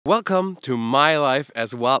Welcome to my life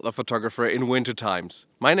as a wildlife photographer in winter times.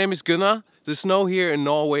 My name is Gunnar. The snow here in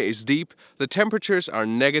Norway is deep, the temperatures are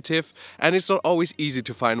negative, and it's not always easy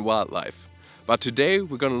to find wildlife. But today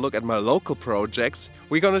we're gonna look at my local projects,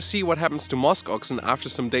 we're gonna see what happens to muskoxen after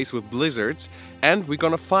some days with blizzards, and we're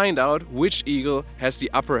gonna find out which eagle has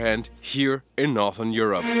the upper hand here in Northern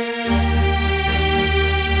Europe.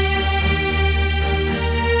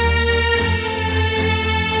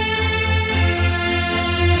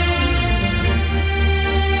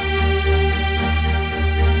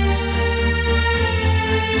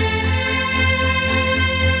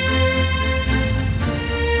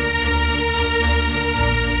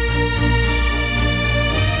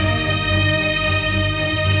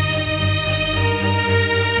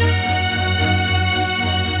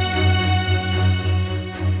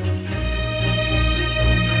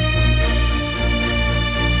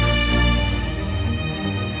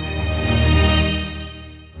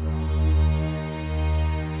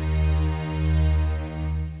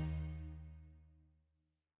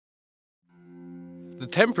 The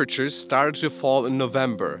temperatures started to fall in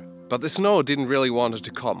November, but the snow didn't really want it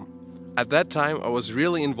to come. At that time I was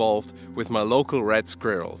really involved with my local red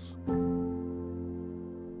squirrels.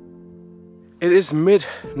 It is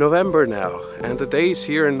mid-November now, and the days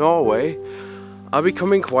here in Norway are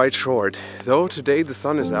becoming quite short, though today the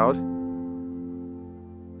sun is out.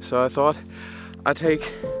 So I thought I'd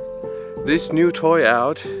take this new toy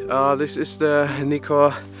out. This is the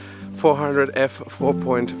Nikon Z9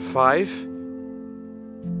 4.5.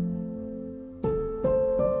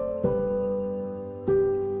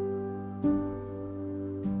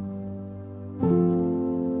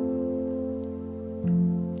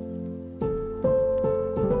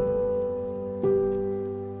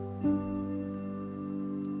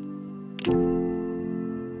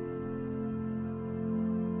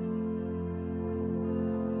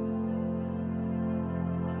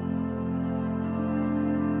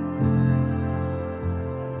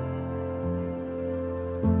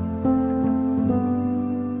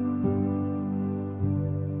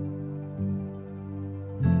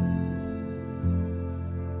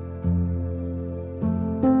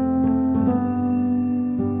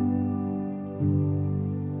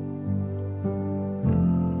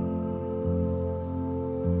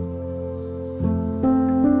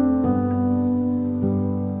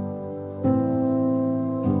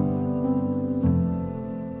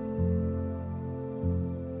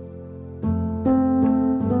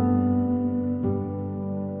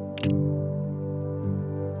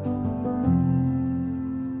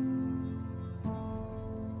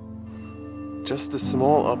 Just a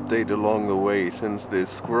small update along the way, since this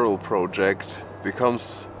squirrel project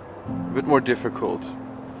becomes a bit more difficult.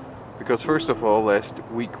 Because first of all, last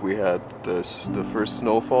week we had the first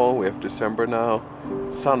snowfall. We have December now.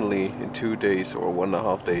 Suddenly in 2 days or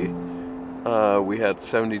 1.5 days, we had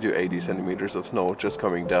 70 to 80 centimeters of snow just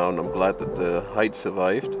coming down. I'm glad that the height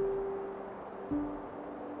survived.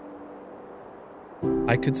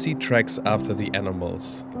 I could see tracks after the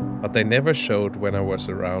animals, but they never showed when I was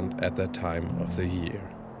around at that time of the year.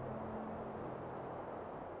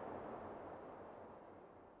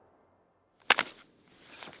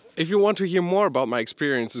 If you want to hear more about my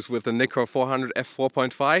experiences with the Nikon Z9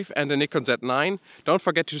 f4.5 and the Nikon Z9, don't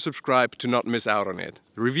forget to subscribe to not miss out on it.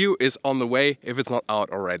 The review is on the way if it's not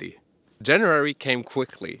out already. January came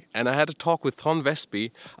quickly and I had a talk with Ton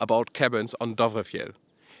Vestby about cabins on Dovrefjell.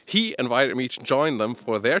 He invited me to join them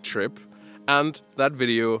for their trip, and that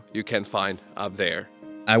video you can find up there.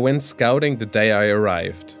 I went scouting the day I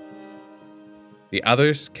arrived. The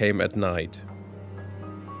others came at night.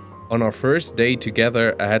 On our first day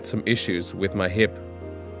together I had some issues with my hip,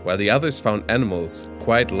 while the others found animals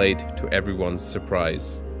quite late to everyone's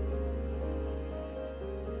surprise.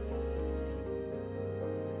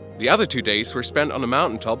 The other 2 days were spent on a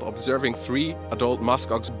mountaintop observing 3 adult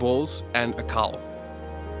muskox bulls and a calf.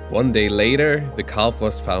 1 day later, the calf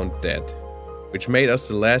was found dead, which made us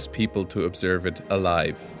the last people to observe it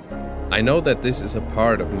alive. I know that this is a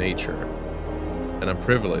part of nature, and I'm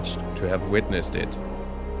privileged to have witnessed it.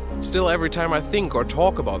 Still, every time I think or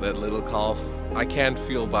talk about that little calf, I can't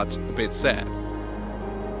feel but a bit sad.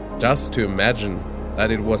 Just to imagine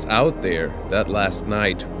that it was out there that last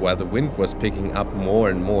night while the wind was picking up more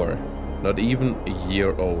and more, not even a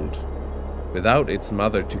year old, without its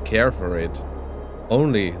mother to care for it.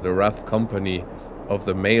 Only the rough company of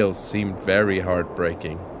the males seemed very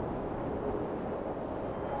heartbreaking.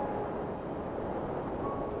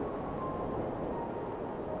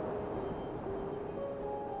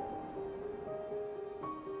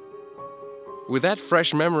 With that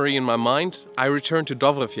fresh memory in my mind, I returned to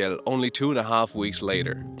Dovrefjell only 2.5 weeks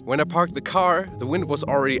later. When I parked the car, the wind was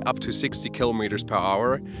already up to 60 kilometers per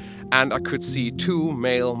hour and I could see 2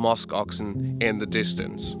 male muskoxen in the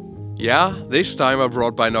distance. Yeah, this time I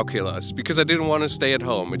brought binoculars because I didn't want to stay at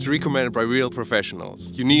home. It's recommended by real professionals.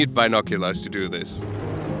 You need binoculars to do this.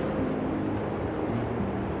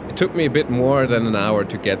 It took me a bit more than an hour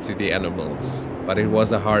to get to the animals, but it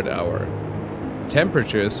was a hard hour. The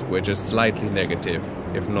temperatures were just slightly negative,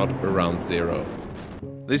 if not around 0.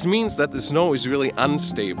 This means that the snow is really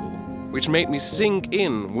unstable, which made me sink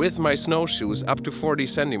in with my snowshoes up to 40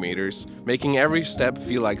 centimeters, making every step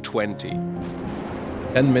feel like 20.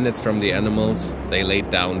 10 minutes from the animals, they laid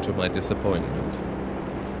down to my disappointment.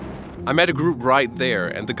 I met a group right there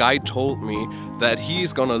and the guide told me that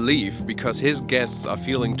he's gonna leave because his guests are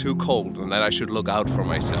feeling too cold and that I should look out for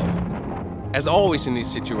myself. As always in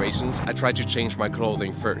these situations, I tried to change my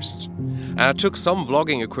clothing first. And I took some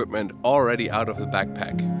vlogging equipment already out of the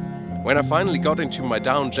backpack. When I finally got into my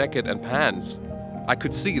down jacket and pants, I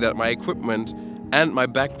could see that my equipment and my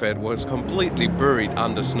backpack was completely buried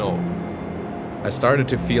under snow. I started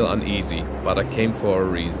to feel uneasy, but I came for a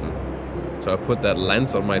reason. So I put that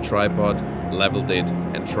lens on my tripod, leveled it,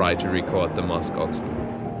 and tried to record the muskoxen.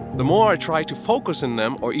 The more I tried to focus on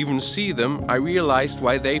them or even see them, I realized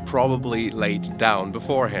why they probably laid down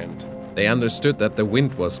beforehand. They understood that the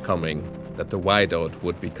wind was coming, that the whiteout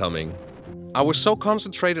would be coming. I was so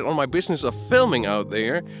concentrated on my business of filming out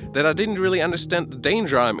there that I didn't really understand the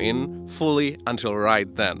danger I'm in fully until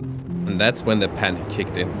right then. And that's when the panic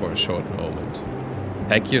kicked in for a short moment.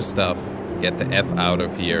 Pack your stuff, get the F out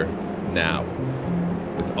of here, now.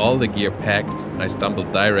 With all the gear packed, I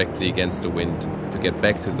stumbled directly against the wind to get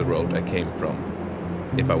back to the road I came from.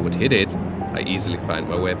 If I would hit it, I easily find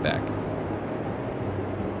my way back.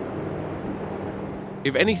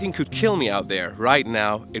 If anything could kill me out there right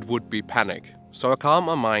now, it would be panic. So I calmed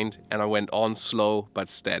my mind and I went on slow but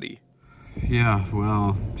steady. Yeah,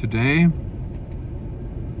 well, today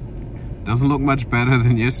doesn't look much better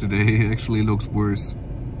than yesterday. It actually looks worse.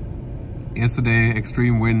 Yesterday,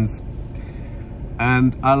 extreme winds.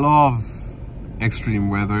 And I love extreme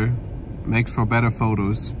weather. Makes for better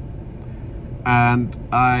photos. And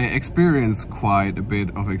I experienced quite a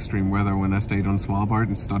bit of extreme weather when I stayed on Svalbard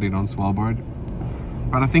and studied on Svalbard.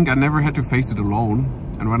 But I think I never had to face it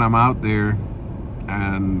alone. And when I'm out there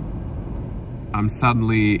and I'm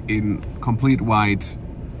suddenly in complete white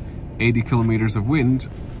 80 kilometers of wind.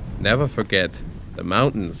 Never forget, the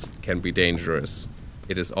mountains can be dangerous.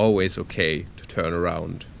 It is always okay to turn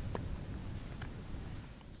around.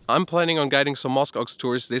 I'm planning on guiding some muskox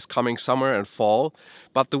tours this coming summer and fall,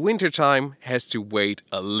 but the winter time has to wait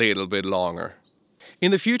a little bit longer.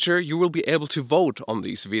 In the future, you will be able to vote on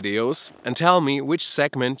these videos and tell me which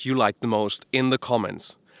segment you like the most in the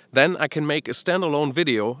comments. Then I can make a standalone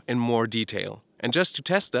video in more detail. And just to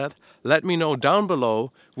test that, let me know down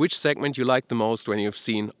below which segment you like the most when you've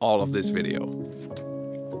seen all of this video.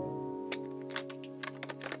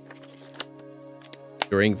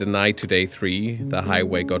 During the night to day 3, the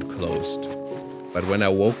highway got closed. But when I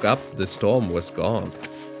woke up, the storm was gone.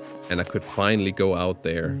 And I could finally go out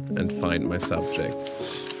there and find my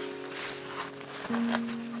subjects.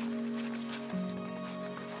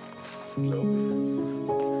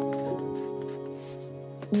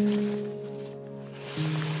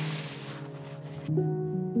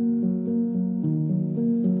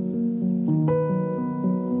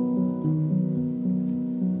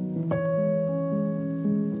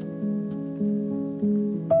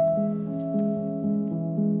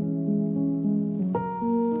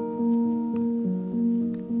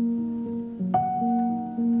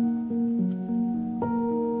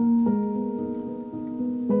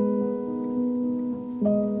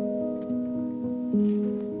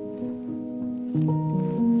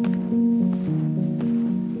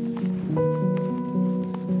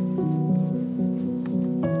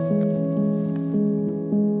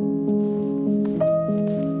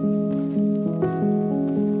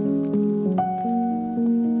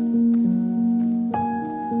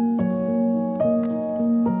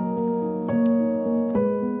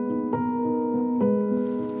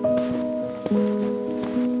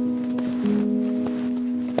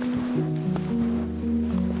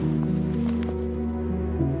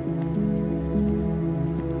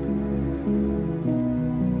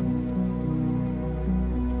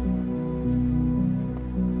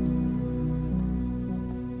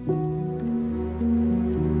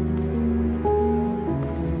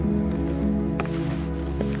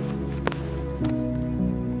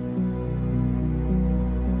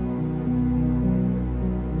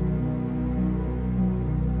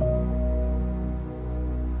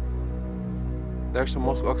 there's some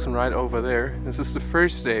MUSKOXEN right over there. This is the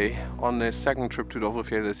first day on this second trip to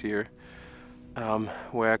Dovrefjell this year,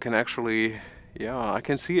 where I can actually, I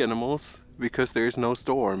can see animals because there is no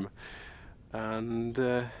storm. And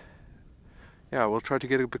we'll try to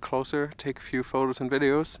get a bit closer, take a few photos and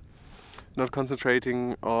videos, not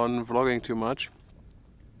concentrating on vlogging too much.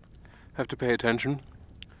 Have to pay attention,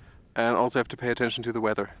 and also have to pay attention to the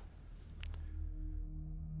weather.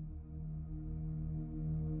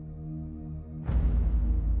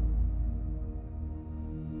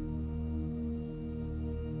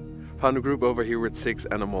 Found a group over here with 6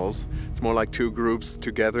 animals. It's more like 2 groups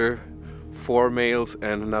together, 4 males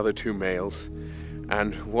and another 2 males.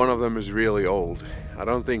 And one of them is really old. I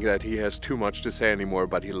don't think that he has too much to say anymore,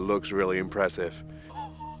 but he looks really impressive.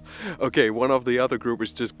 Okay, one of the other group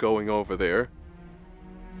is just going over there.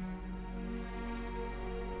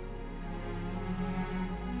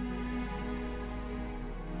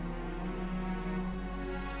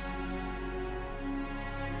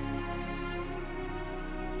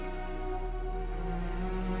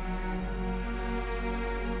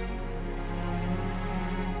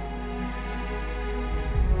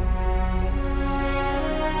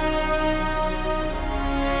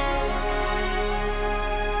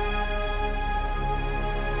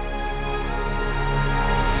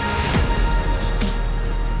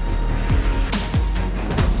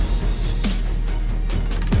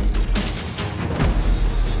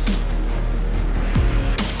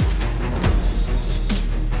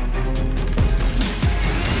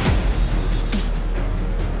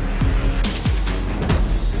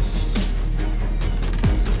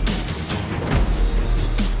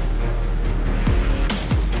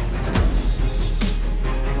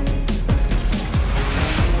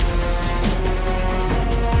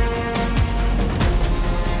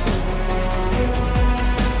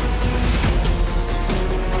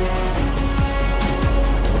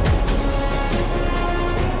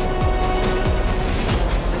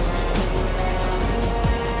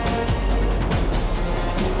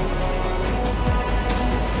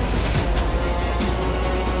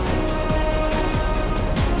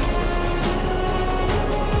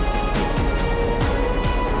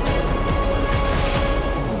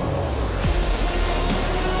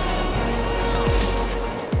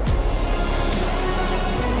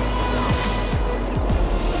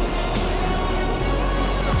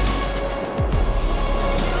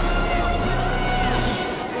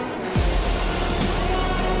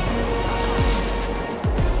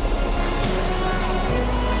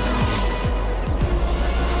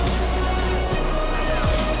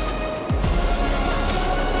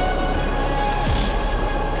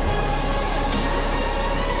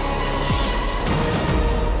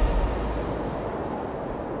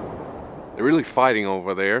 They're really fighting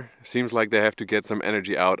over there. Seems like they have to get some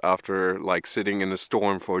energy out after like sitting in a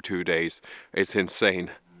storm for 2 days. It's insane.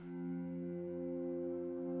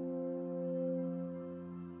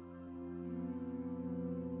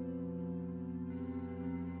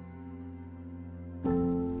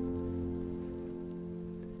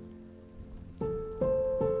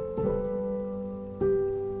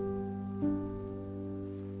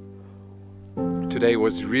 Today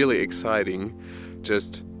was really exciting,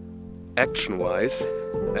 just action-wise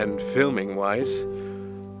and filming-wise.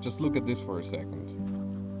 Just look at this for a second.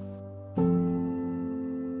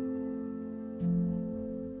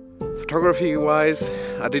 Photography-wise,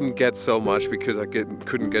 I didn't get so much because I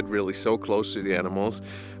couldn't get really so close to the animals,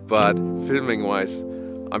 but filming-wise,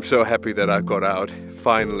 I'm so happy that I got out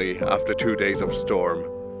finally after 2 days of storm.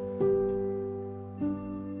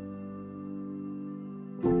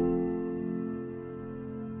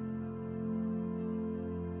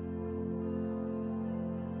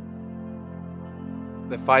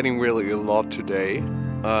 They're fighting really a lot today.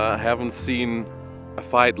 I haven't seen a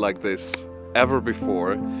fight like this ever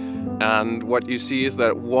before. And what you see is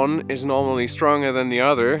that one is normally stronger than the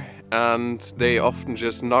other, and they often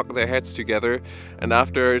just knock their heads together. And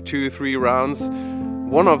after 2-3 rounds,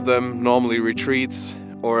 one of them normally retreats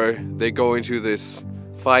or they go into this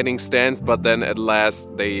fighting stance, but then at last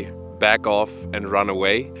they back off and run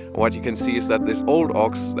away. What you can see is that this old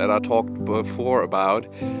ox that I talked before about,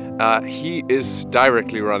 he is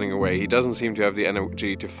directly running away. He doesn't seem to have the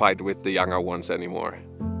energy to fight with the younger ones anymore.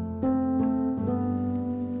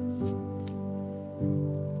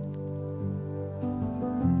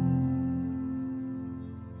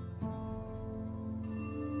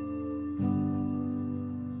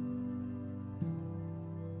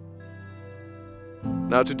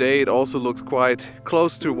 Now today it also looks quite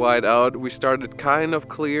close to white out. We started kind of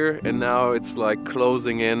clear and now it's like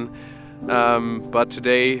closing in. but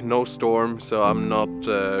today no storm, so I'm not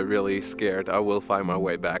really scared. I will find my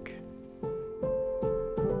way back.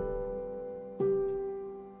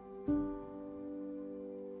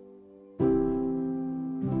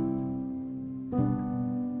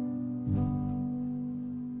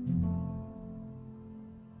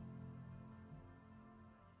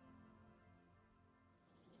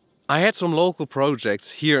 I had some local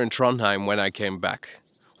projects here in Trondheim when I came back.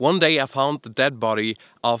 One day I found the dead body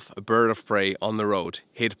of a bird of prey on the road,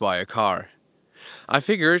 hit by a car. I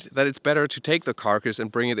figured that it's better to take the carcass and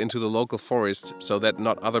bring it into the local forest so that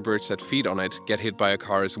not other birds that feed on it get hit by a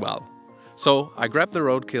car as well. So I grabbed the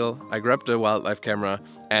roadkill, I grabbed the wildlife camera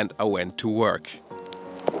and I went to work.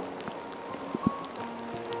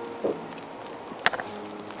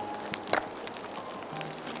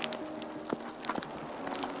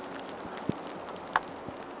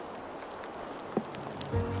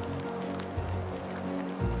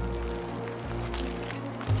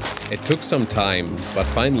 It took some time, but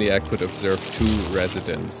finally I could observe 2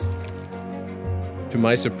 residents. To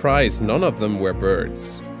my surprise, none of them were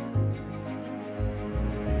birds.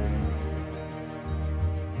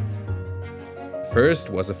 First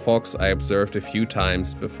was a fox I observed a few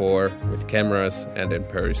times before with cameras and in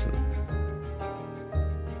person.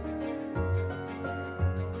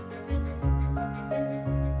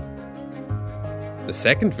 The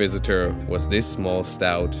second visitor was this small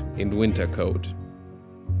stoat in winter coat.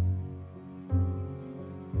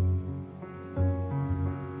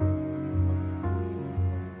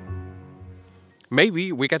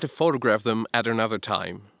 Maybe we get to photograph them at another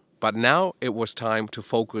time, but now it was time to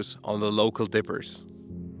focus on the local dippers.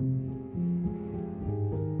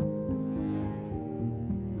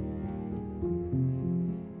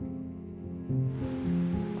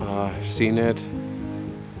 Seen it.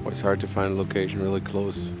 It's hard to find a location really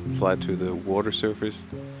close, flat to the water surface,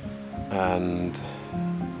 and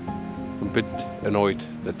I'm a bit annoyed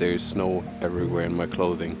that there's snow everywhere in my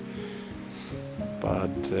clothing.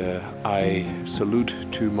 But I salute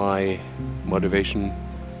to my motivation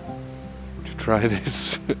to try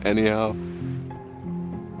this anyhow.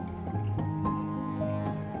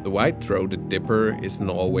 The white-throated dipper is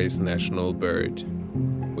Norway's national bird,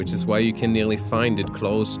 which is why you can nearly find it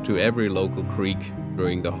close to every local creek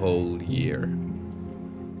during the whole year.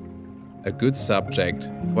 A good subject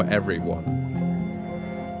for everyone.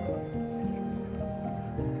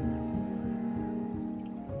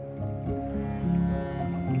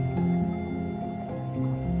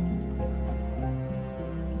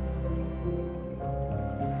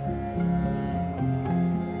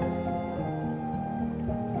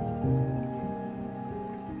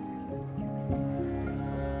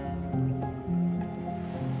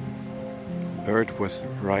 Bird was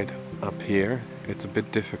right up here. It's a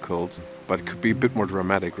bit difficult, but it could be a bit more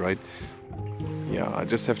dramatic, right? Yeah, I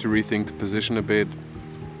just have to rethink the position a bit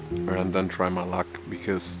and then try my luck,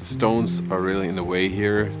 because the stones are really in the way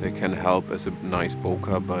here. They can help as a nice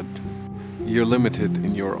bokeh, but you're limited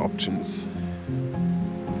in your options.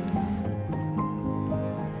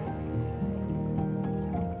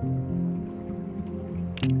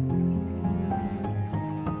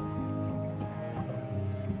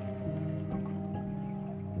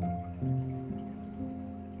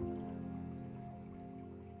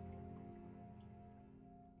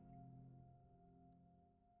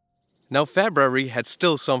 Now February had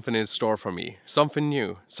still something in store for me, something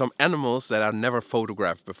new, some animals that I've never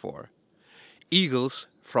photographed before. Eagles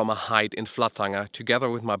from a hide in Flatanger together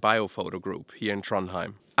with my biophoto group here in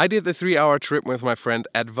Trondheim. I did the 3-hour trip with my friend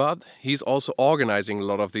Edvard. He's also organizing a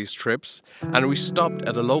lot of these trips, and we stopped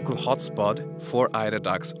at a local hotspot for eider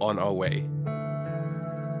ducks on our way.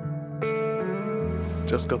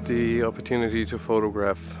 Just got the opportunity to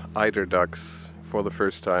photograph eider ducks for the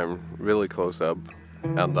first time, really close up.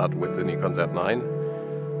 And that with the Nikon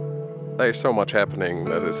Z9. There's so much happening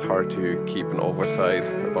that it's hard to keep an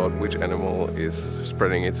oversight about which animal is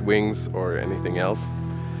spreading its wings or anything else.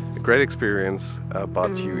 A great experience,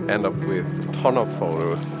 but you end up with a ton of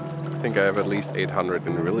photos. I think I have at least 800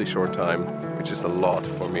 in a really short time, which is a lot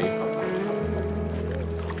for me.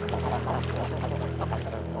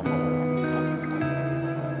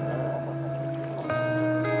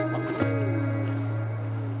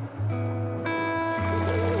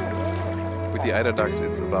 The eider ducks,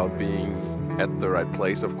 it's about being at the right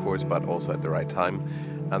place, of course, but also at the right time,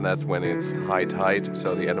 and that's when it's high tide,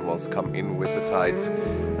 so the animals come in with the tides.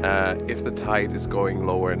 If the tide is going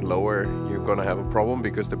lower and lower, you're gonna have a problem,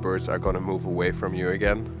 because the birds are gonna move away from you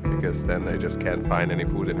again, because then they just can't find any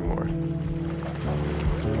food anymore.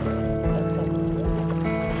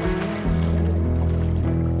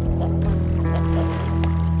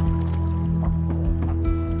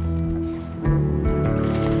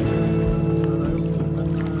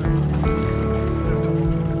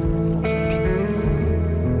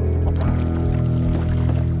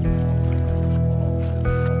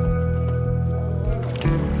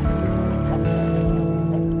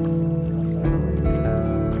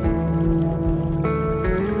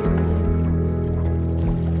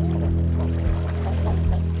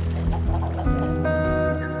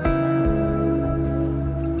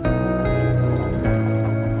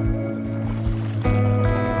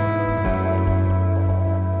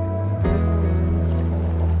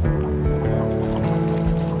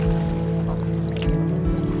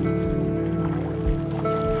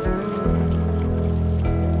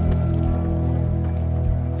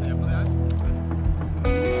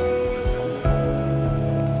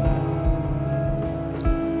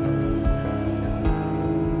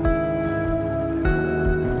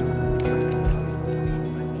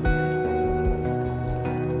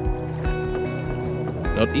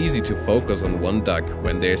 not easy to focus on one duck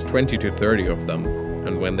when there's 20 to 30 of them,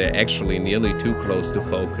 and when they're actually nearly too close to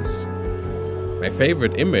focus. My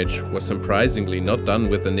favorite image was surprisingly not done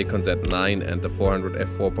with the Nikon Z9 and the 400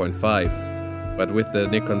 f4.5, but with the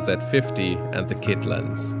Nikon Z50 and the kit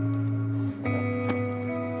lens.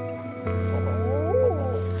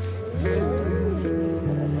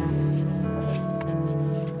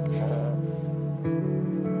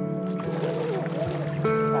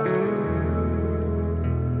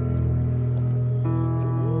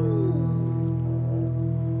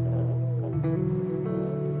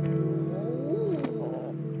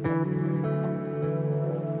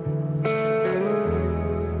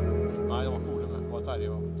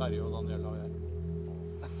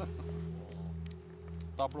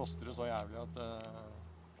 Da blåste det så jævlig at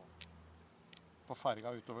på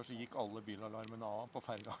ferga utover så gikk alle bilalarmene av på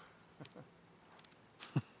ferga.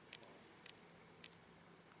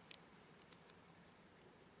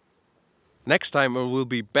 Next time I will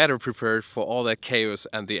be better prepared for all that chaos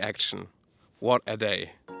and the action. What a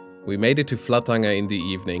day. We made it to Flatanger in the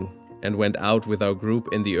evening and went out with our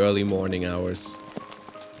group in the early morning hours.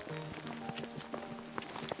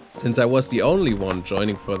 Since I was the only one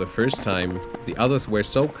joining for the first time, the others were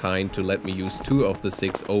so kind to let me use 2 of the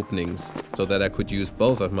 6 openings, so that I could use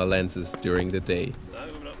both of my lenses during the day.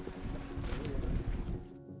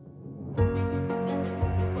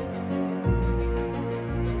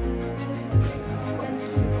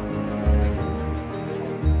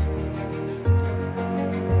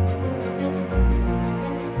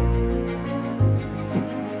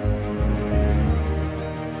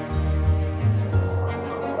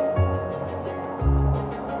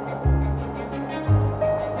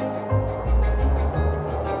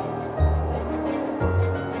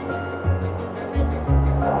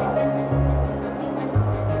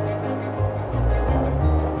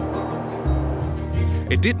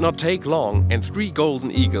 It did not take long and 3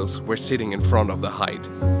 golden eagles were sitting in front of the hide.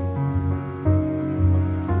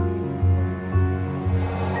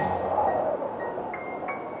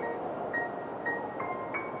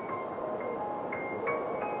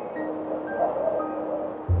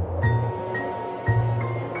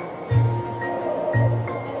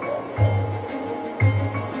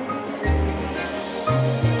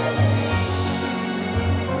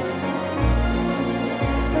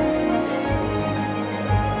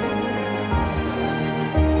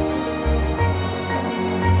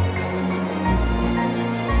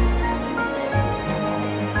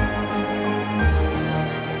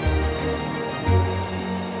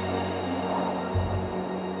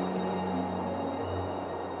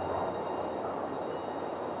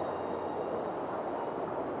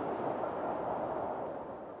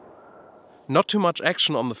 Not too much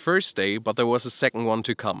action on the first day, but there was a second one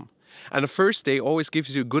to come. And the first day always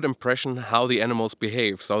gives you a good impression how the animals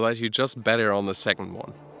behave, so that you just better on the second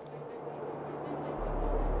one.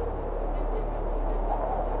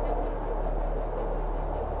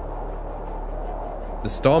 The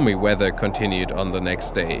stormy weather continued on the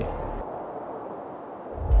next day.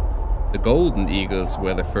 The golden eagles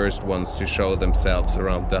were the first ones to show themselves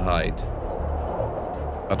around the hide.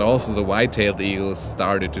 But also the white-tailed eagles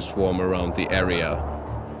started to swarm around the area.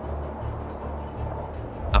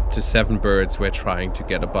 Up to 7 birds were trying to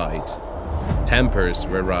get a bite. Tempers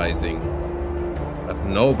were rising. But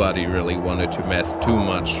nobody really wanted to mess too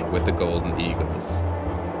much with the golden eagles.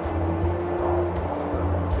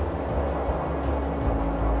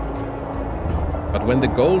 But when the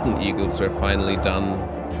golden eagles were finally done,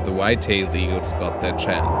 the white-tailed eagles got their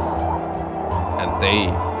chance. And they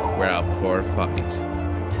were up for a fight.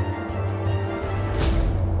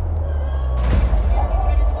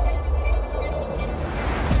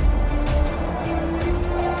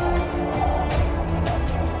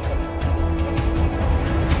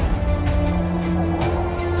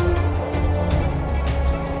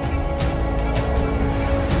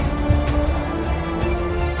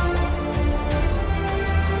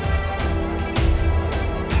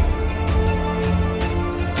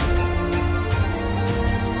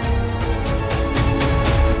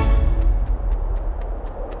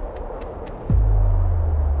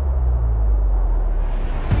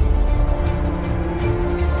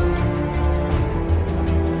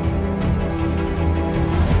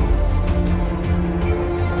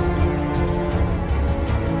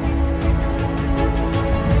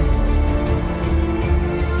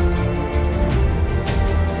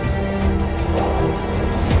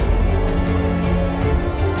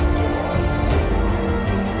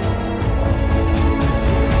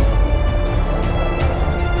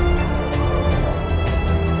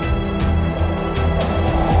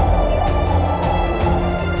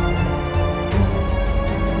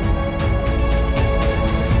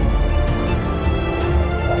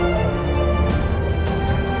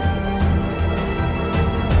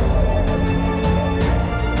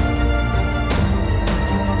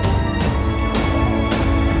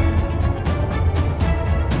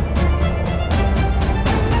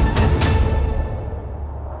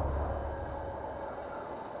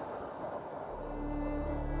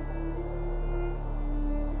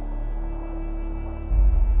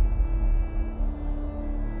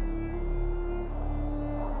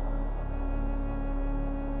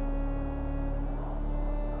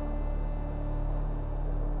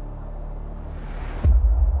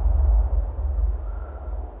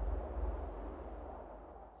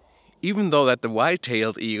 Even though that the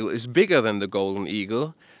white-tailed eagle is bigger than the golden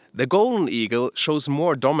eagle shows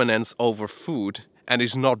more dominance over food and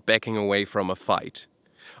is not backing away from a fight.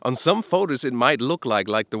 On some photos it might look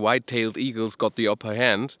like the white-tailed eagles got the upper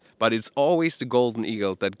hand, but it's always the golden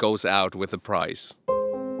eagle that goes out with the prize.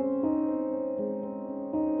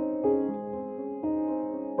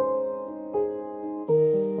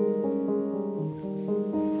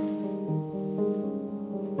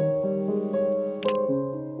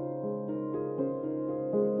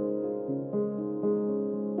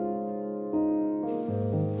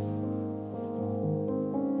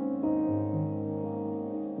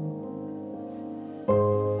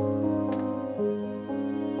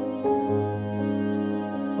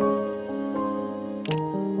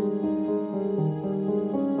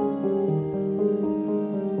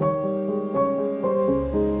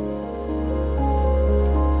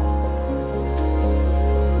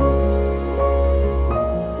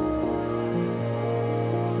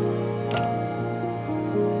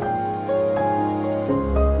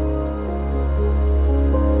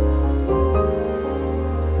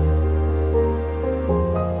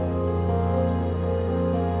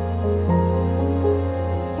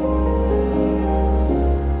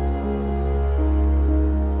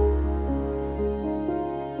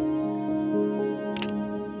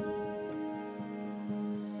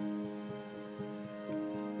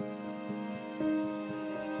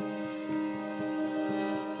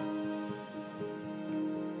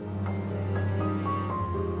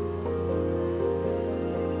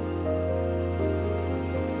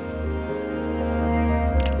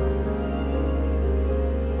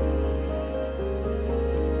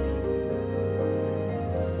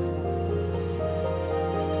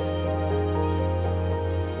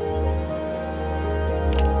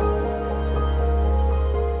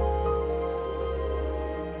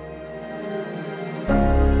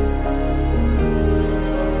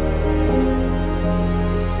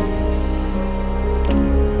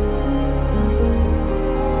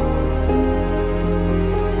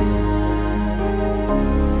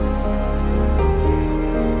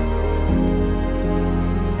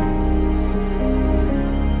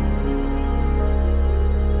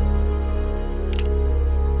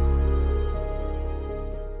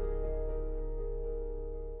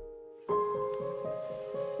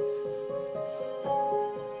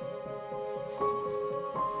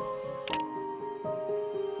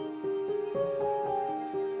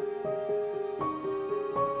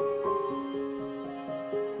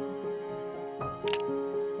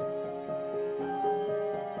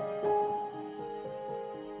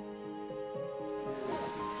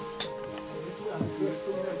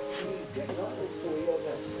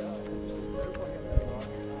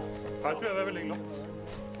 Her tror jeg det er veldig glatt.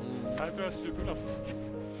 Her tror jeg er superglatt.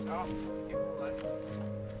 Ja.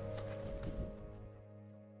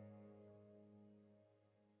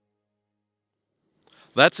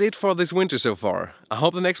 That's it for this winter so far. I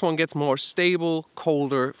hope the next one gets more stable,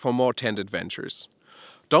 colder, for more tent adventures.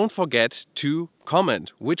 Don't forget to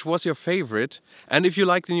comment which was your favorite and if you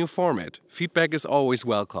like the new format. Feedback is always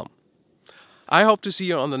welcome. I hope to see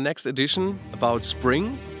you on the next edition about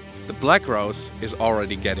spring. The black grouse is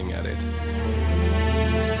already getting at it.